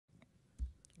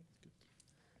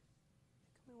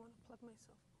plug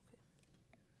myself.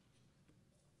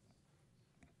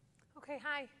 Okay,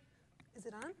 hi. Is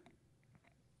it on?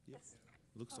 Yes.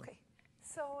 Looks okay.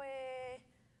 So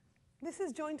this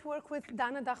is joint work with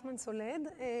Dana Dachman-Soled.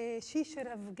 She should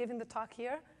have given the talk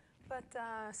here, but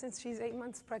since she's 8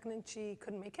 months pregnant, she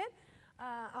couldn't make it.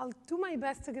 I'll do my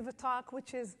best to give a talk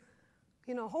which is,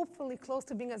 hopefully close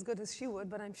to being as good as she would,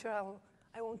 but I'm sure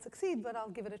I won't succeed, but I'll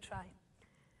give it a try.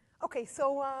 Okay,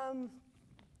 so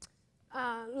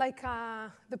like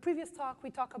the previous talk, we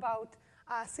talk about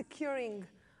securing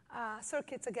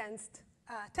circuits against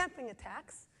tampering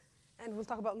attacks, and we'll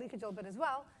talk about leakage a little bit as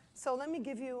well. So let me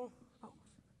give you,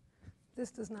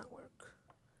 this does not work.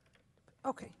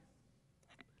 Okay.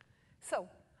 So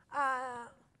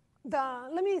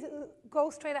let me go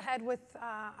straight ahead with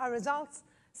our results.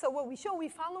 So what we show, we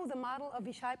follow the model of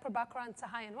Yishai, Prabhakaran,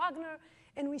 Sahai, and Wagner,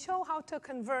 and we show how to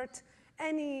convert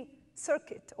any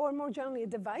circuit, or more generally a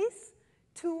device,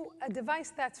 to a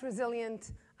device that's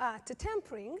resilient to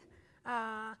tampering.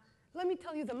 Let me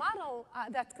tell you the model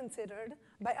that's considered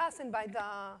by us and by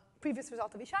the previous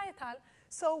result of Yishai et al.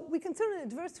 So we consider an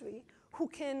adversary who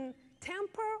can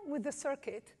tamper with the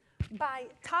circuit by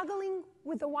toggling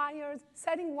with the wires,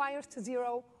 setting wires to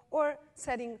 0, or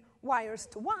setting wires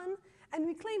to 1. And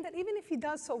we claim that even if he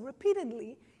does so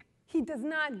repeatedly, he does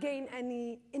not gain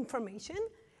any information.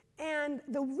 And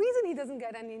the reason he doesn't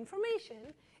get any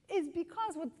information is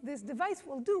because what this device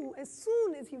will do, as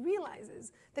soon as he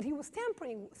realizes that he was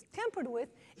tampered with,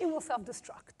 it will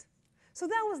self-destruct. So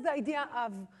that was the idea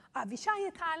of Yishai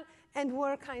et al., and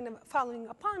we're kind of following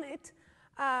upon it.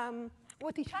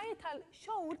 What Yishai et al.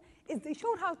 Showed is they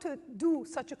showed how to do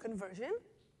such a conversion.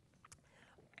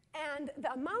 And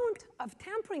the amount of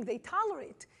tampering they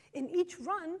tolerate in each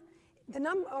run,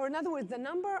 or in other words, the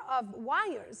number of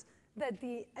wires that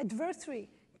the adversary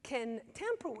can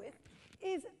tamper with,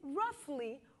 is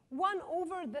roughly 1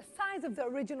 over the size of the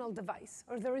original device,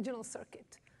 or the original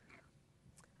circuit.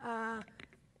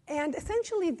 And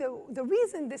essentially, the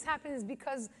reason this happens is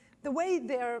because the way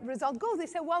their result goes, they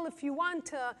say, well, if you want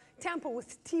to tamper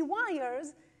with T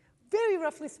wires, very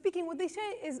roughly speaking, what they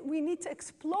say is we need to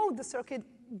explode the circuit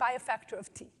by a factor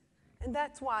of T. And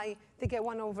that's why they get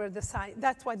 1 over the size.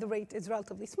 That's why the rate is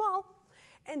relatively small.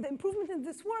 And the improvement in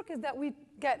this work is that we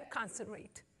get a constant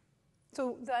rate.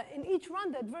 So in each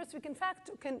run, the adversary can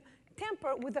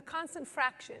tamper with a constant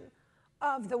fraction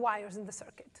of the wires in the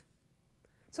circuit.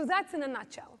 So that's in a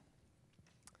nutshell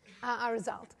our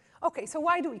result. Okay, so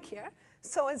why do we care?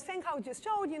 So as Feng Hao just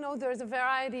showed, there's a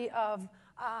variety of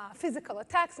physical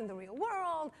attacks in the real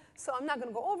world. So I'm not going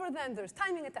to go over them. There's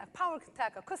timing attack, power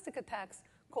attack, acoustic attacks,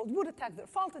 cold wood attacks, there are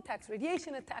fault attacks,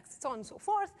 radiation attacks, so on and so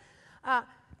forth.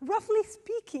 Roughly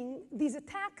speaking, these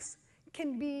attacks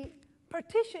can be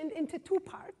partitioned into 2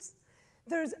 parts.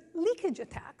 There's leakage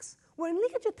attacks, where in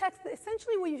leakage attacks,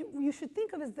 essentially what you should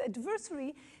think of as the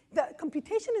adversary, the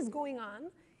computation is going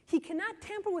on. He cannot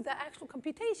tamper with the actual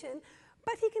computation,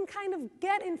 but he can kind of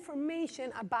get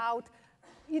information about,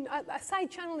 a side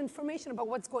channel information about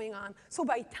what's going on. So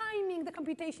by timing the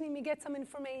computation, he may get some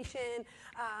information,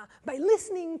 by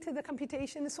listening to the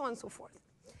computation, and so on and so forth.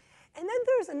 And then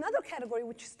there's another category,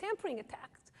 which is tampering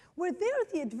attacks, where there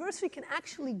the adversary can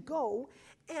actually go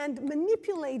and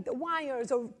manipulate the wires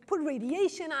or put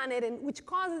radiation on it, and which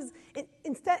causes,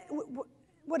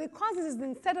 what it causes is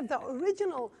instead of the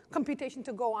original computation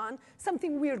to go on,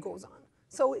 something weird goes on.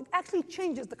 So it actually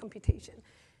changes the computation.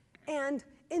 And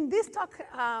in this talk,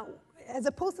 as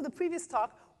opposed to the previous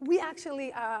talk, we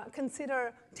actually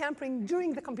consider tampering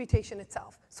during the computation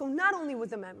itself. So not only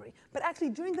with the memory, but actually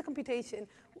during the computation,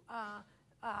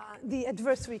 the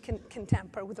adversary can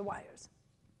tamper with the wires.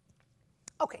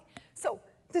 Okay, so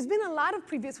there's been a lot of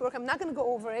previous work. I'm not going to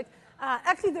go over it.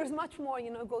 Actually, there's much more,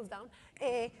 it goes down.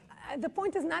 The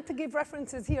point is not to give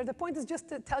references here. The point is just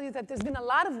to tell you that there's been a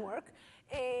lot of work,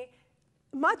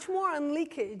 much more on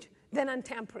leakage than on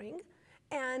tampering.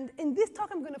 And in this talk,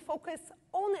 I'm going to focus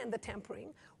only on the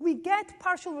tampering. We get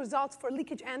partial results for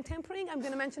leakage and tampering. I'm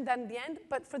going to mention that in the end.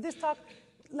 But for this talk,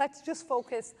 let's just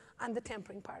focus on the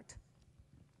tampering part.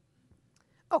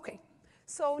 OK,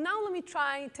 so now let me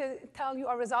try to tell you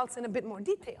our results in a bit more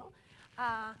detail.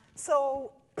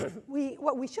 So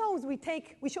what we show is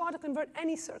we show how to convert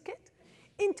any circuit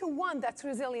into one that's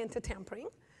resilient to tampering.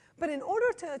 But in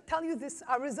order to tell you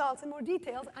our results in more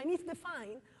details, I need to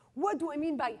define what do I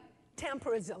mean by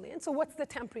tamper resilient. So what's the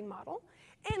tampering model?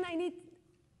 And I need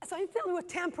to tell you what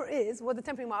tamper is, what the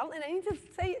tampering model, and I need to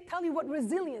tell you what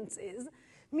resilience is,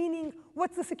 meaning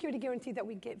what's the security guarantee that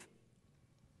we give.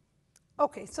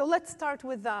 Okay, so let's start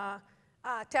with the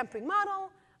tampering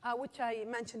model, which I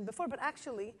mentioned before. But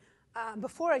actually,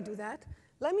 before I do that,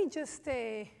 let me just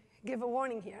give a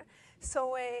warning here.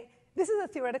 So this is a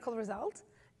theoretical result.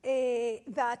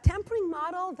 The tampering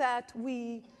model that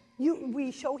we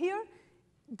show here,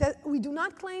 that we do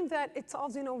not claim that it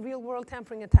solves real-world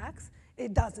tampering attacks.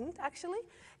 It doesn't, actually.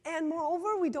 And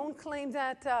moreover, we don't claim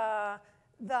that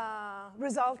the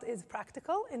result is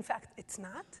practical. In fact, it's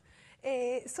not.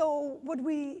 So what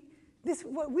we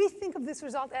think of this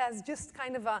result as just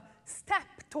kind of a step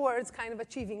towards kind of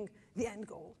achieving the end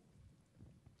goal.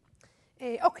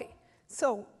 OK,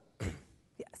 so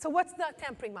yeah, so what's the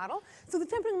tampering model? So the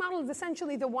tampering model is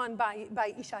essentially the one by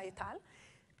Ishai et al.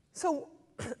 So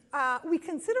we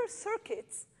consider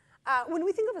circuits. When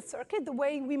we think of a circuit, the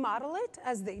way we model it,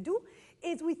 as they do,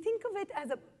 is we think of it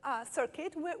as a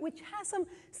circuit which has some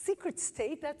secret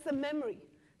state. That's the memory.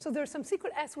 So there's some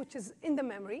secret S which is in the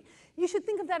memory. You should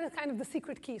think of that as kind of the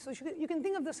secret key. So you can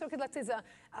think of the circuit, let's say, as a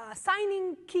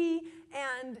signing key.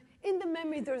 And in the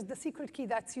memory, there's the secret key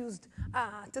that's used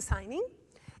to signing.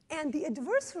 And the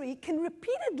adversary can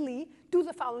repeatedly do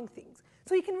the following things.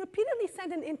 So he can repeatedly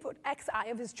send an input xi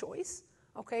of his choice,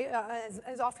 okay,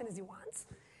 as often as he wants.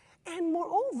 And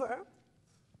moreover,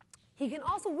 he can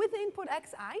also, with the input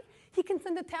xi, he can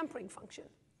send a tampering function.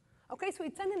 Okay, so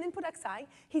he'd send an input xi.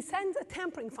 He sends a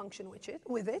tampering function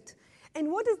with it.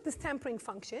 And what is this tampering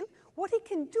function? What he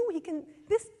can do,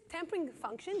 this tampering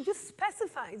function just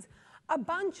specifies a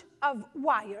bunch of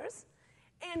wires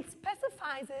and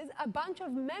specifies a bunch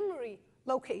of memory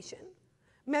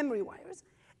wires.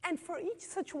 And for each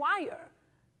such wire,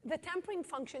 the tampering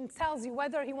function tells you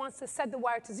whether he wants to set the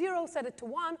wire to 0, set it to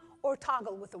 1, or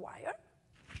toggle with the wire.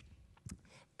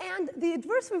 And the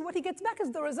adversary, what he gets back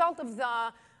is the result of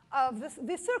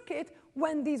this circuit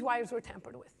when these wires were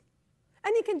tampered with.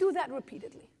 And he can do that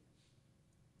repeatedly.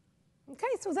 Okay,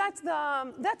 so that's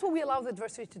what we allow the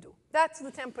adversary to do. That's the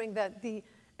tampering that the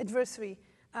adversary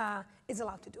is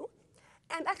allowed to do.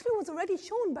 And actually, it was already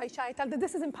shown by Ishai et al. That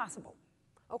this is impossible.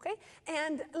 Okay,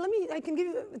 and I can give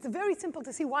you. It's very simple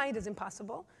to see why it is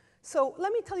impossible. So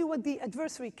let me tell you what the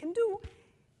adversary can do.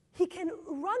 He can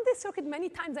run this circuit many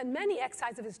times at many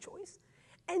xi's of his choice.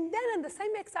 And then on the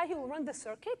same xi, he will run the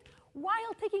circuit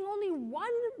while taking only one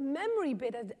memory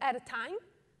bit at a time.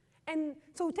 And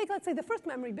so take, let's say, the first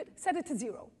memory bit, set it to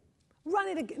 0. Run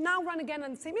it again, now run again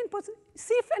on the same inputs,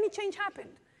 see if any change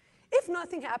happened. If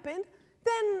nothing happened,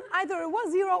 then either it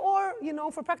was 0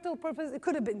 or, for practical purposes, it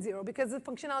could have been 0 because the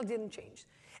functionality didn't change.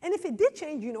 And if it did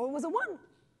change, it was a 1.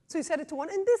 So you set it to 1.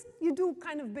 And this you do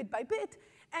kind of bit by bit,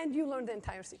 and you learn the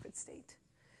entire secret state.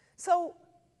 So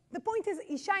the point is,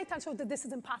 Ishai et al. Showed that this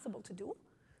is impossible to do.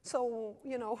 So,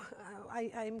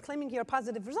 I'm claiming here a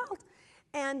positive result.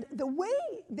 And the way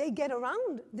they get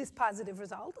around this positive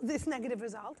result, this negative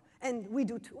result, and we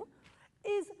do too,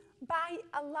 is by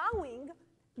allowing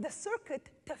the circuit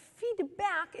to feed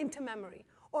back into memory.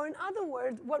 Or in other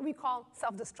words, what we call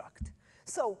self-destruct.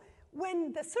 So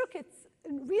when the circuit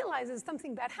realizes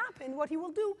something bad happened, what he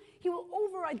will do, he will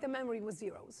override the memory with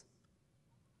zeros.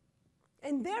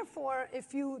 And therefore,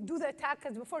 if you do the attack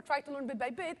as before, try to learn bit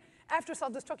by bit, after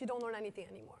self-destruct, you don't learn anything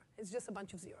anymore. It's just a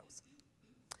bunch of zeros.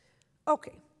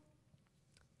 OK.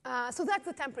 So that's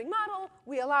the tampering model.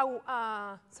 We allow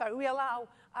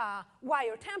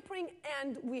wire tampering,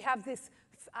 and we have this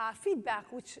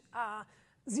feedback which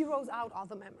zeroes out all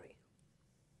the memory.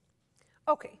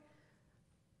 OK.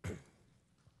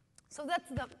 So that's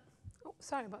the,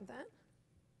 sorry about that.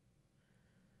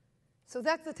 So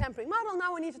that's the tampering model.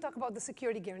 Now we need to talk about the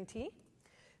security guarantee.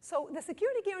 So the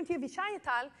security guarantee of Ishai et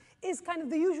al. Is kind of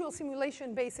the usual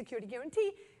simulation-based security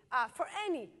guarantee. For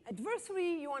any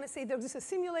adversary, you want to say there's just a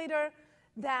simulator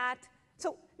that,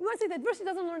 so you want to say the adversary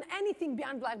doesn't learn anything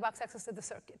beyond black box access to the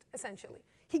circuit, essentially.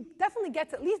 He definitely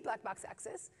gets at least black box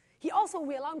access. We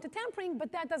allow him to tampering,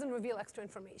 but that doesn't reveal extra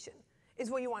information,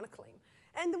 is what you want to claim.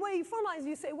 And the way you formalize,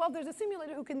 you say, well, there's a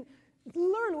simulator who can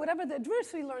learn whatever the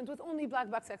adversary learns with only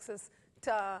black box access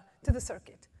to the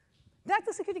circuit. That's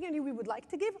the security guarantee we would like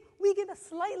to give. We give a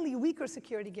slightly weaker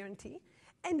security guarantee,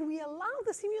 and we allow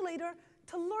the simulator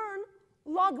to learn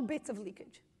log bits of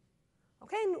leakage.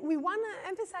 Okay, and we want to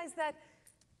emphasize that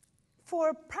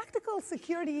for practical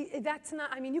security, that's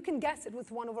not, you can guess it with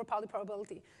 1 over poly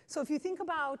probability. So if you think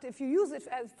about, if you use it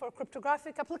for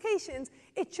cryptographic applications,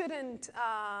 it shouldn't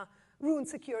ruin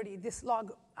security, this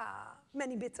log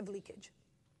many bits of leakage.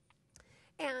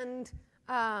 And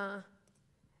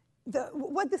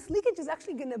what this leakage is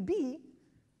actually going to be,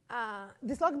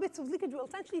 this log bits of leakage will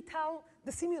essentially tell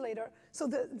the simulator. So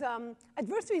the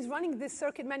adversary is running this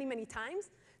circuit many, many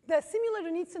times. The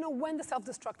simulator needs to know when the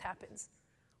self-destruct happens.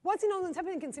 Once he knows when it's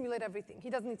happening, he can simulate everything. He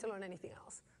doesn't need to learn anything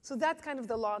else. So that's kind of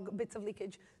the log bits of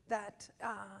leakage that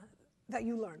that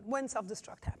you learn when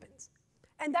self-destruct happens.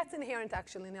 And that's inherent,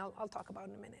 actually, and I'll talk about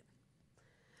it in a minute.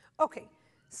 OK,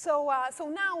 so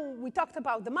now we talked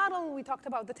about the model. We talked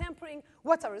about the tampering.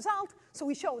 What's our result? So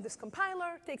we show this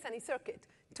compiler takes any circuit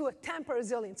to a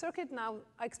tamper-resilient circuit. Now,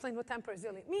 I explained what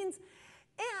tamper-resilient means.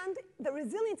 And the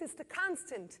resilience is the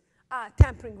constant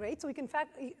tampering rate. So we can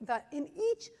fact that in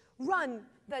each run,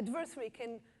 the adversary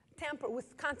can tamper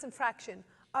with constant fraction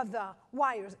of the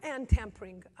wires and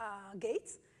tampering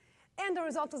gates. And the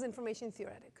result is information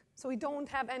theoretic. So we don't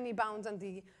have any bounds on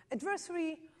the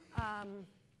adversary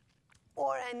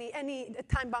or any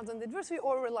time bounds on the adversary,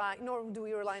 nor do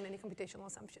we rely on any computational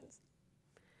assumptions.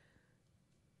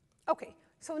 OK,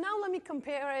 so now let me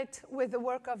compare it with the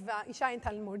work of Ishai and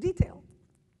Tal in more detail.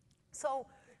 So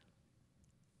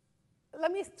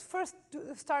let me first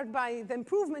start by the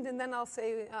improvement, and then I'll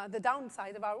say the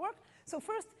downside of our work. So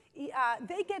first,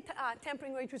 they get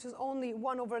tampering rate, which is only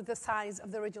 1 over the size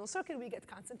of the original circuit. We get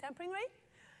constant tampering rate.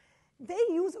 They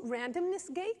use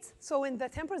randomness gates. So in the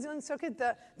tamper-resilient circuit,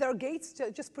 their gates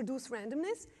just produce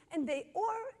randomness. And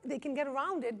they can get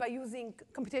around it by using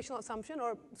computational assumption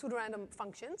or pseudorandom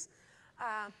functions.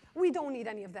 We don't need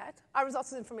any of that. Our result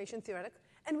is information theoretic.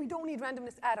 And we don't need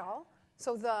randomness at all.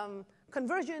 So the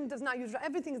conversion does not use,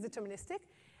 everything is deterministic.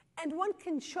 And one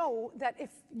can show that if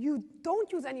you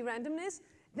don't use any randomness,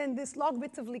 then this log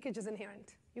bits of leakage is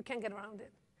inherent. You can't get around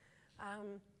it.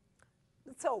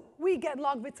 So we get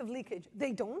log bits of leakage.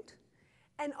 They don't.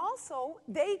 And also,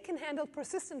 they can handle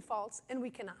persistent faults, and we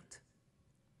cannot.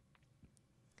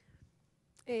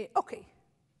 OK.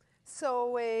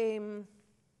 So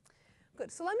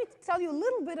good. So let me tell you a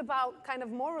little bit about kind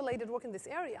of more related work in this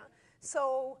area.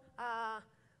 So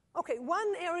OK,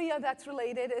 one area that's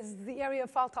related is the area of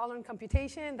fault-tolerant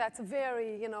computation. That's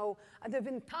very, there have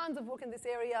been tons of work in this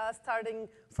area, starting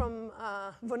from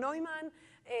von Neumann.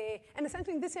 And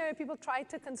essentially, in this area, people try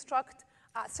to construct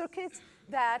circuits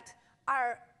that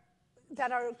are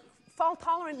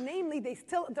fault-tolerant. Namely, they're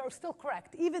still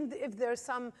correct. Even if there's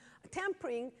some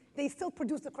tampering, they still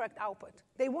produce the correct output.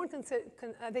 They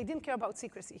didn't care about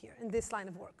secrecy here in this line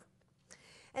of work.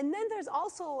 And then there's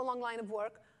also a long line of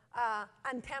work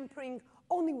on tampering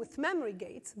only with memory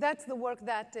gates. That's the work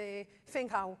that Feng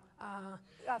Hao's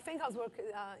work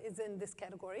is in this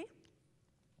category.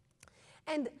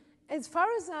 And as far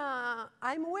as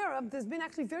I'm aware of, there's been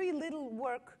actually very little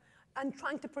work on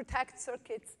trying to protect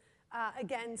circuits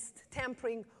against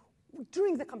tampering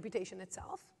during the computation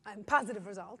itself, and positive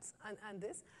results on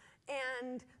this.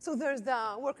 And so there's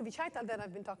the work of Ishai that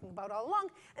I've been talking about all along.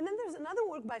 And then there's another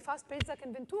work by Fast, Pejzak,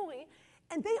 and Venturi.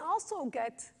 And they also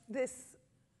get this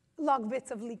log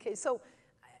bits of leakage. So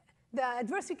the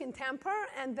adversary can tamper,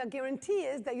 and the guarantee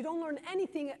is that you don't learn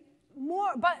anything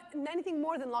more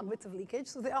than log bits of leakage.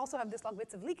 So they also have this log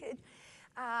bits of leakage.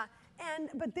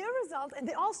 But their result, and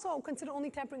they also consider only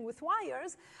tampering with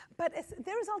wires, but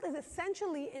their result is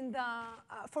essentially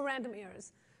for random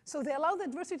errors. So they allow the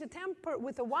adversary to tamper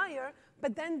with a wire,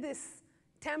 but then this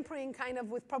tampering kind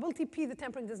of with probability P, the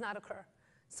tampering does not occur.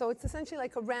 So it's essentially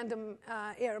like a random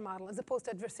error model as opposed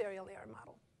to adversarial error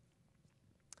model.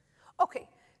 OK,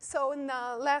 so in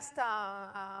the last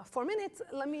 4 minutes,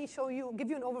 let me give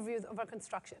you an overview of our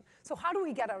construction. So how do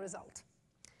we get our result?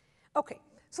 OK,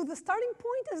 so the starting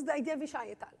point is the idea of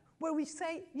Ishai et al., where we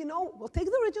say, we'll take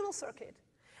the original circuit,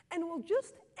 and we'll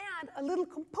just add a little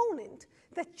component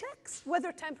that checks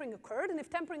whether tampering occurred. And if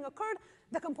tampering occurred,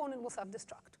 the component will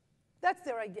self-destruct. That's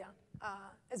their idea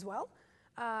as well.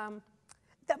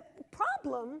 The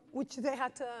problem, which they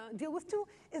had to deal with too,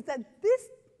 is that this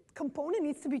component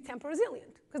needs to be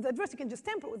tamper-resilient, because the adversary can just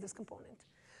tamper with this component.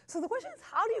 So the question is,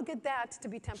 how do you get that to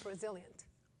be tamper-resilient?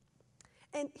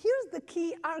 And here's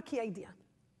our key idea.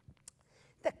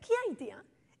 The key idea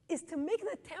is to make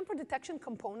the tamper detection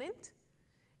component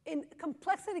in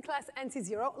complexity class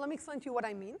NC0. Let me explain to you what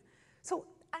I mean. So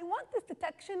I want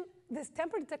this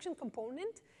tamper detection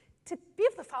component to be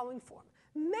of the following form.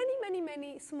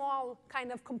 Many small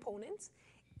kind of components,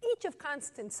 each of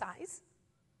constant size,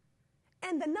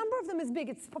 and the number of them is big.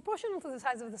 It's proportional to the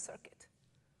size of the circuit.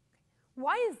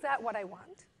 Why is that what I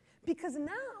want? Because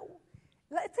now,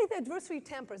 let's say the adversary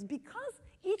tampers. Because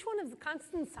each one is a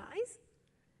constant size,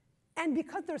 and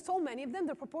because there are so many of them,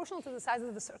 they're proportional to the size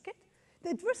of the circuit,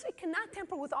 the adversary cannot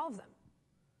tamper with all of them.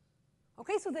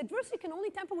 OK, so the adversary can only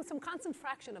tamper with some constant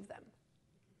fraction of them.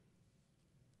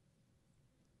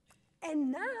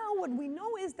 And now what we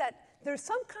know is that there's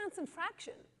some constant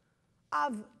fraction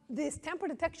of this tamper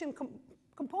detection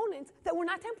components that were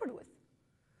not tampered with.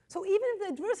 So even if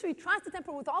the adversary tries to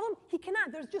tamper with all of them, he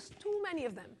cannot. There's just too many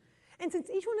of them. And since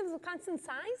each one is a constant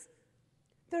size,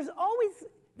 there's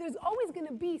always going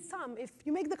to be some, if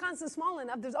you make the constant small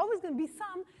enough, there's always going to be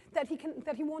some that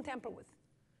he won't tamper with.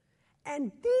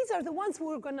 And these are the ones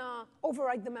who are going to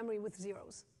overwrite the memory with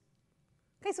zeros.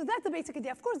 Okay, so that's the basic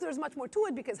idea. Of course, there's much more to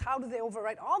it, because how do they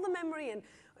overwrite all the memory and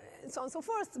so on and so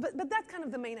forth, but that's kind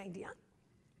of the main idea.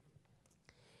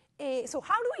 So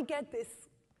how do I get this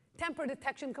tamper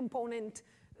detection component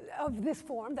of this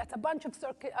form? That's a bunch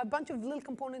of little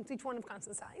components, each one of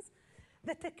constant size.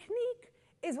 The technique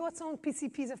is what's known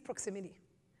PCPs of proximity,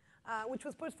 which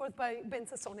was put forth by Ben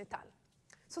Sasson et al.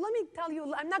 So let me tell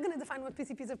you, I'm not going to define what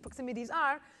PCPs of proximities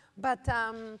are, but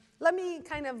let me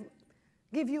kind of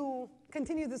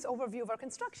continue this overview of our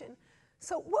construction.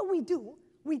 So what we do,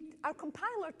 our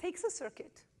compiler takes a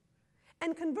circuit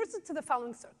and converts it to the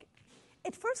following circuit.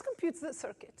 It first computes the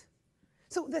circuit.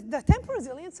 So the tamper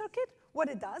resilient circuit, what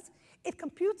it does, it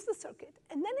computes the circuit,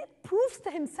 and then it proves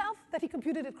to himself that he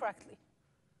computed it correctly.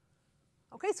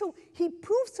 Okay, so he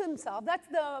proves to himself, that's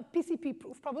the PCP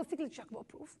proof, probabilistically checkable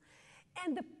proof,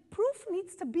 and the proof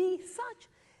needs to be such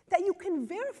that you can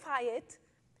verify it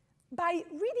by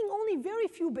reading only very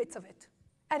few bits of it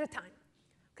at a time.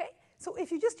 Okay, so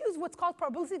if you just use what's called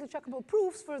probabilistically checkable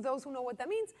proofs, for those who know what that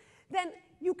means, then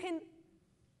you can,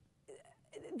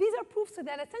 these are proofs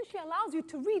that essentially allows you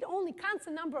to read only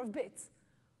constant number of bits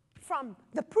from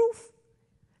the proof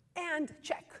and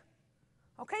check.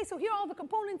 Okay, so here are all the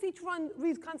components, each one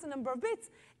reads constant number of bits,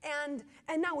 and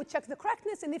now it checks the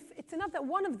correctness, and if it's enough that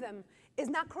one of them is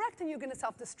not correct, then you're going to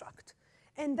self-destruct.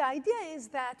 And the idea is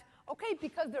that, okay,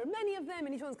 because there are many of them,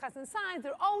 and each one's constant size,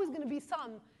 there are always going to be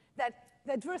some that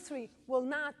the adversary will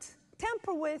not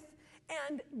tamper with,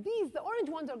 and the orange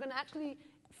ones, are going to actually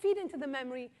feed into the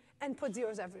memory and put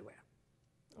zeros everywhere.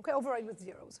 Okay, override with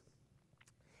zeros.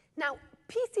 Now,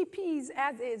 PCPs,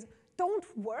 as is, don't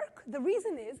work. The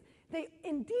reason is they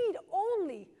indeed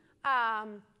only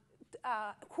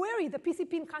query the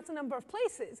PCP in constant number of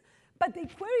places, but they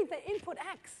query the input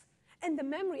X and the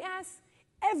memory S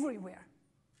everywhere.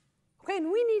 Okay, and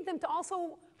we need them to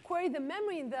also query the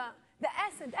memory in the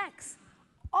S and X,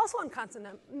 also on constant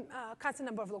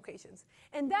number of locations.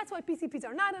 And that's why PCPs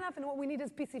are not enough, and what we need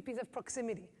is PCPs of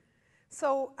proximity.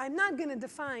 So I'm not going to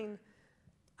define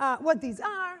what these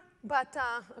are, but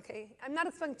okay, I'm not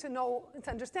expecting to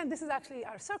understand. This is actually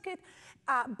our circuit,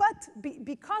 but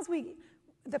because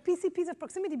the PCPs of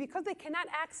proximity, because they cannot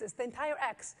access the entire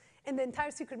X and the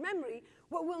entire secret memory,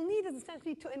 what we'll need is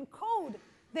essentially to encode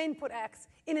the input X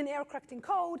in an error-correcting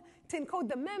code, to encode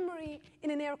the memory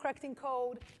in an error-correcting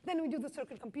code. Then we do the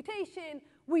circuit computation.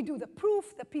 We do the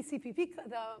proof, the PCP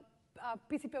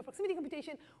of proximity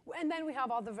computation, and then we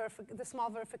have all the small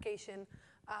verification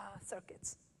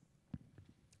circuits.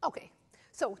 Okay,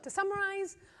 so to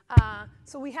summarize,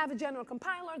 so we have a general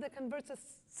compiler that converts a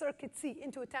circuit C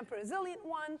into a tamper-resilient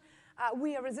one.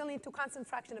 We are resilient to constant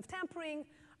fraction of tampering.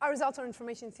 Our results are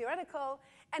information theoretical.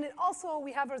 And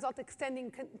we have a result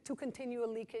extending to continual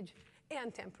leakage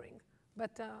and tampering.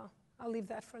 But I'll leave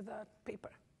that for the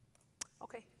paper.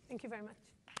 Okay, thank you very much.